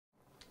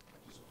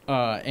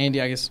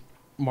Andy, I guess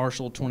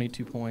Marshall,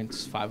 22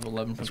 points, 5 of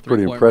 11 from That's three-point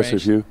pretty impressive,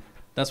 range. Hugh.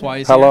 That's why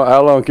he's How here.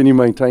 How long can you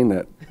maintain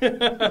that?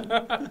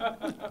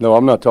 No,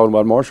 I'm not talking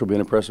about Marshall being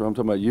impressive. I'm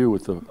talking about you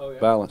with the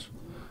balance.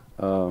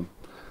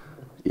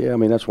 Yeah, I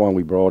mean, that's why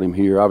we brought him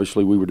here.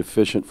 Obviously, we were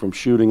deficient from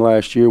shooting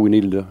last year. We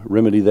needed to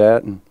remedy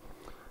that, and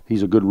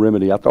he's a good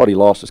remedy. I thought he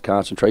lost his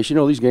concentration.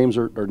 You know, these games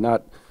are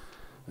not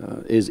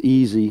as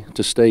easy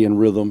to stay in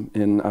rhythm,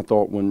 and I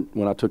thought when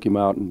I took him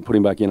out and put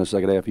him back in the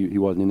second half, he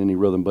wasn't in any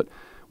rhythm. But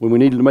when we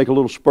needed to make a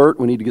little spurt,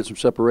 we needed to get some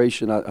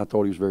separation, I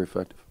thought he was very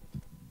effective.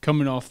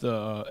 Coming off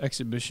the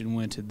exhibition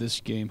win to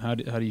this game, how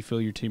do you feel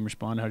your team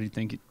responded? How do you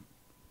think it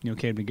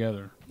came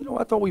together? You know,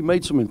 I thought we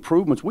made some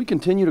improvements. We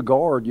continue to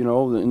guard. You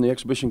know, in the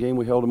exhibition game,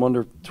 we held them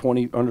under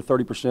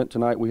 30%.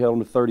 Tonight, we held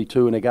them to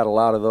 32, and they got a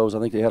lot of those. I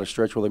think they had a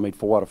stretch where they made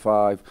 4 out of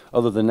 5.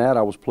 Other than that,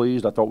 I was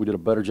pleased. I thought we did a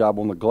better job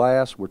on the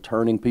glass. We're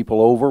turning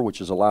people over, which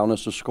is allowing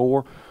us to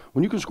score.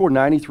 When you can score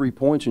 93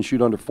 points and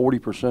shoot under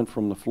 40%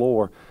 from the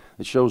floor,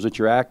 it shows that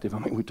you're active. I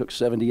mean, we took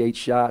 78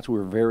 shots. We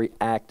were very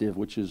active,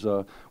 which is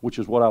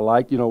what I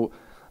liked. You know,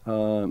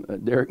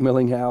 Derek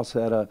Millinghouse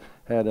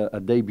had a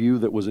debut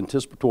that was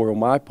anticipatory on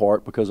my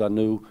part because I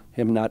knew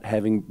him not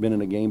having been in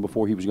a game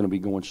before, he was going to be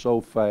going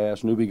so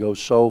fast. Newbie goes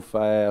so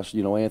fast.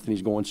 You know,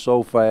 Anthony's going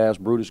so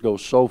fast. Brutus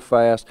goes so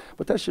fast.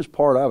 But that's just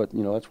part of it.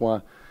 You know,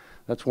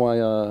 that's why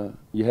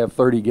you have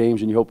 30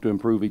 games and you hope to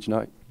improve each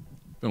night.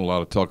 Been a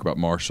lot of talk about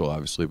Marshall,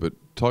 obviously, but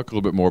talk a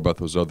little bit more about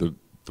those other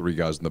 3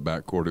 guys in the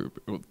backcourt,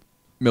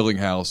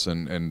 Millinghouse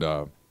and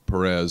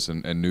Perez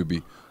and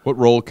Newbie. What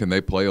role can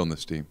they play on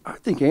this team? I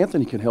think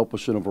Anthony can help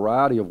us in a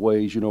variety of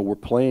ways. You know, we're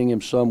playing him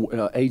some.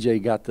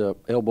 AJ got the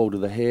elbow to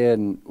the head,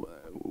 and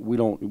we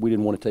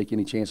didn't want to take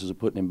any chances of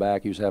putting him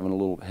back. He was having a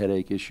little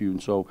headache issue,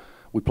 and so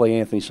we play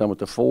Anthony some at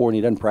the 4, and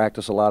he doesn't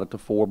practice a lot at the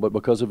 4. But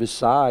because of his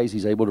size,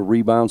 he's able to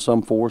rebound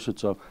some for us.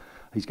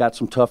 He's got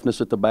some toughness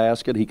at the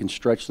basket. He can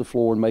stretch the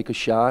floor and make a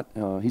shot.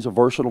 He's a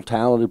versatile,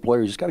 talented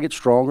player. He's just got to get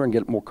stronger and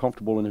get more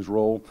comfortable in his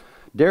role.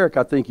 Derek,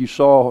 I think you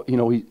saw, you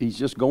know, he's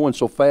just going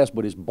so fast,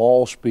 but his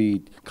ball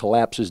speed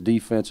collapses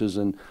defenses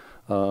and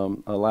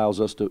allows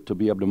us to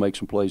be able to make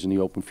some plays in the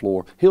open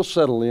floor. He'll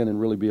settle in and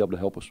really be able to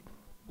help us.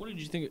 What did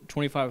you think?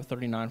 25 of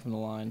 39 from the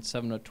line,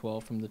 7 of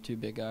 12 from the 2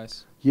 big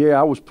guys. Yeah,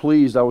 I was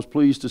pleased. I was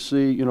pleased to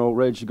see, you know,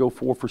 Reg to go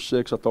 4 for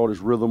 6. I thought his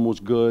rhythm was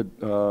good.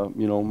 You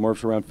know,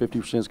 Murph's around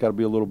 50%. It's got to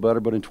be a little better.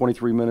 But in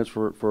 23 minutes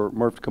for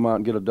Murph to come out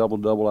and get a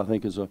double-double, I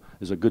think is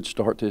a good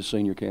start to his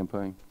senior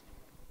campaign.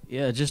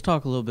 Yeah, just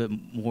talk a little bit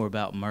more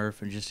about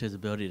Murph and just his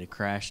ability to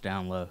crash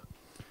down low.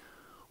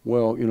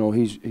 Well, you know,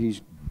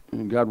 he's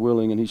God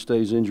willing, and he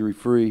stays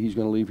injury-free, he's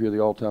going to leave here the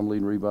all-time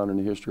leading rebounder in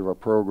the history of our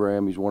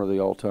program. He's one of the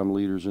all-time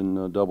leaders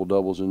in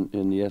double-doubles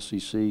in the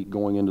SEC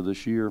going into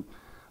this year.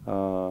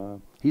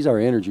 He's our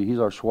energy. He's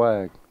our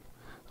swag.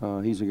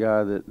 He's a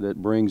guy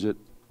that brings it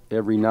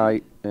every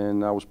night,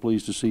 and I was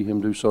pleased to see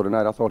him do so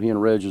tonight. I thought he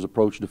and Reg's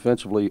approach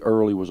defensively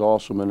early was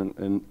awesome,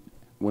 and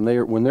when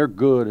they're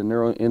good and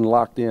they're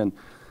locked in,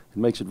 it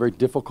makes it very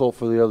difficult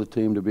for the other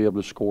team to be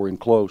able to score in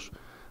close.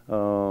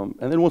 And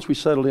then once we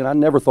settled in, I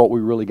never thought we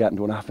really got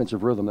into an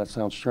offensive rhythm. That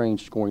sounds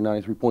strange, scoring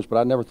 93 points, but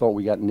I never thought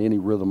we got into any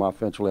rhythm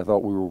offensively. I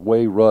thought we were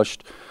way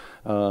rushed.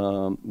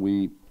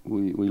 We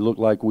looked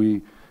like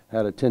we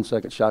had a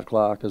 10-second shot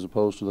clock as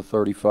opposed to the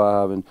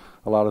 35, and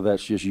a lot of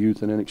that's just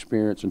youth and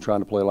inexperience and trying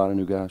to play a lot of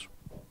new guys.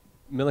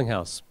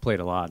 Millinghouse played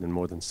a lot in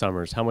more than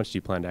Summers. How much do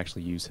you plan to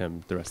actually use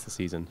him the rest of the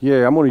season?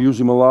 Yeah, I'm going to use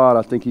him a lot.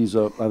 I think he's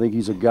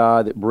a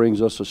guy that brings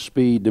us a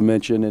speed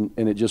dimension, and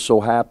it just so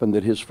happened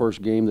that his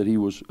first game that he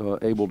was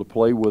able to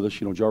play with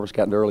us, you know, Jarvis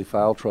got into early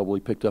foul trouble.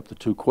 He picked up the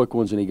 2 quick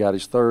ones, and he got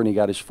his 3rd, and he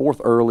got his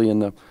 4th early in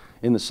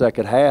the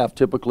second half.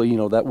 Typically, you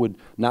know, that would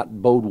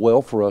not bode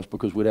well for us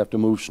because we'd have to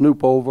move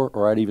Snoop over,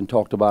 or I'd even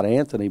talked about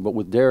Anthony. But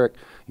with Derek,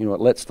 you know, it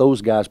lets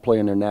those guys play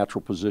in their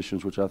natural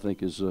positions, which I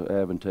think is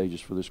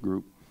advantageous for this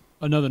group.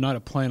 Another night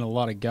of playing a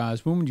lot of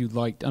guys. When would you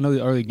like – I know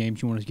the early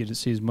games you want to get to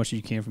see as much as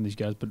you can from these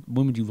guys, but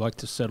when would you like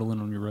to settle in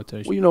on your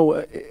rotation? Well, you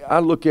know, I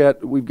look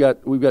at we've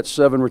got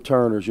 7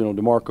 returners. You know,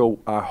 DeMarco,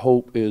 I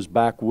hope, is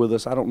back with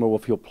us. I don't know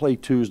if he'll play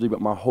Tuesday,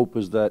 but my hope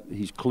is that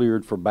he's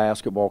cleared for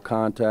basketball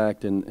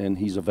contact and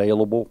he's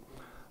available.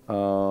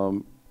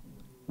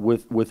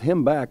 With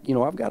him back, you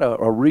know, I've got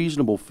a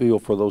reasonable feel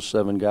for those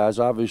 7 guys.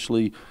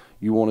 Obviously,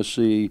 you want to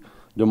see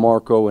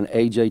DeMarco and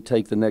AJ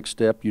take the next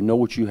step. You know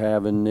what you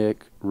have in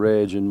Nick,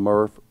 Reg, and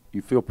Murph.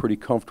 You feel pretty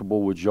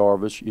comfortable with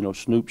Jarvis. You know,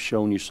 Snoop's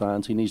shown you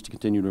signs. He needs to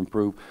continue to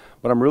improve.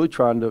 But I'm really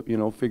trying to, you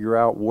know, figure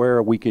out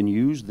where we can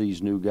use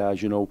these new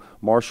guys. You know,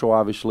 Marshall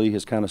obviously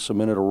has kind of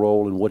cemented a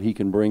role in what he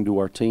can bring to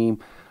our team.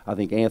 I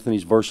think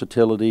Anthony's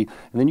versatility.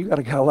 And then you got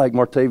a guy like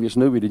Martavius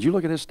Newby. Did you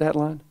look at his stat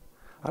line?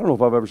 I don't know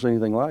if I've ever seen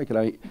anything like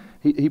it.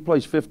 He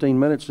plays 15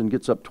 minutes and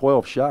gets up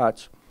 12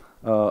 shots.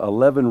 He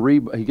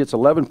gets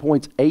 11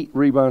 points, 8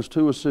 rebounds,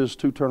 2 assists,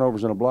 2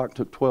 turnovers, and a block.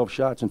 Took 12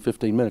 shots in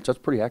 15 minutes. That's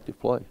pretty active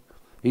play.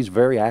 He's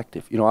very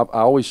active. You know, I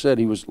always said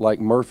he was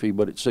like Murphy,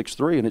 but at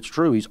 6'3", and it's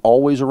true. He's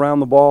always around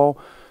the ball.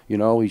 You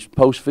know, he's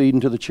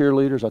post-feeding to the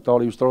cheerleaders. I thought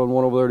he was throwing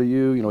one over there to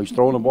you. You know, he's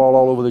throwing the ball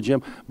all over the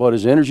gym. But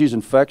his energy is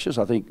infectious.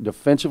 I think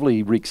defensively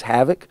he wreaks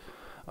havoc.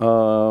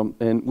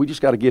 And we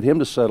just got to get him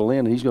to settle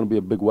in, and he's going to be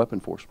a big weapon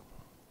for us.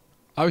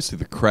 Obviously,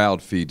 the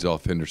crowd feeds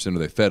off Henderson, or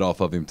they fed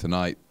off of him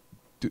tonight.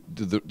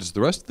 Does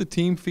the rest of the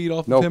team feed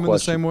off of him in the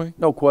same way?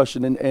 No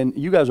question. And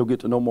you guys will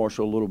get to know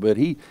Marshall a little bit.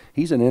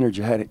 He's an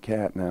energetic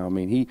cat now. I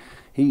mean,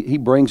 he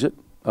brings it.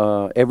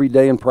 Every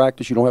day in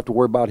practice, you don't have to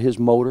worry about his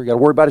motor. You got to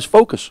worry about his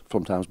focus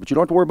sometimes, but you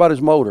don't have to worry about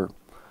his motor.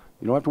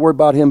 You don't have to worry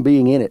about him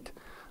being in it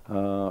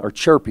or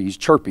chirpy. He's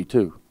chirpy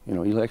too. You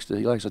know, he likes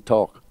to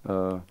talk.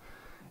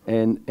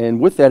 And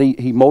with that,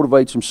 he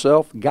motivates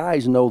himself.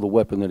 Guys know the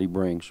weapon that he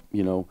brings.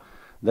 You know,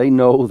 they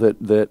know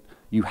that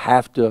you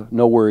have to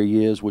know where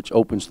he is, which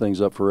opens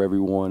things up for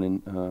everyone.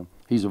 And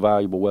he's a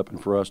valuable weapon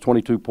for us.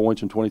 22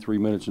 points in 23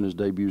 minutes in his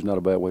debut is not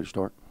a bad way to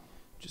start.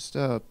 Just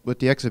with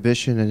the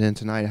exhibition and then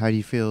tonight, how do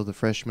you feel the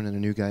freshmen and the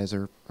new guys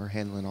are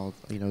handling all,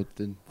 you know,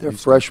 they're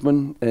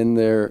freshmen and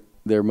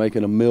they're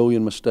making a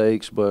million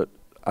mistakes, but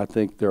I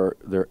think their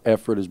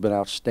effort has been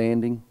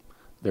outstanding.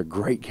 They're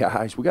great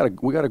guys. We got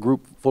a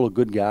group full of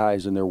good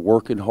guys, and they're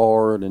working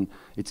hard, and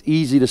it's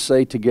easy to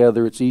say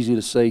together, it's easy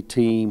to say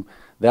team.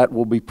 That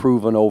will be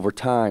proven over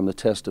time, the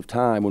test of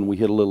time, when we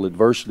hit a little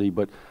adversity,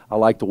 but I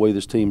like the way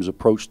this team's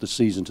approached the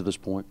season to this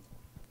point.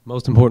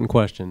 Most important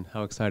question,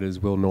 how excited is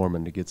Will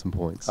Norman to get some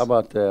points? How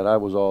about that? That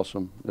was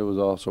awesome. It was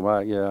awesome.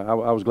 I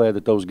was glad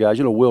that those guys,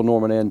 you know, Will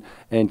Norman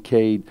and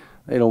Cade,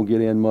 they don't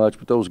get in much,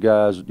 but those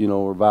guys, you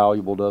know, are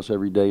valuable to us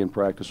every day in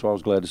practice, so I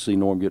was glad to see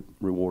Norm get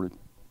rewarded.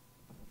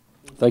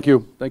 Thank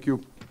you. Thank you.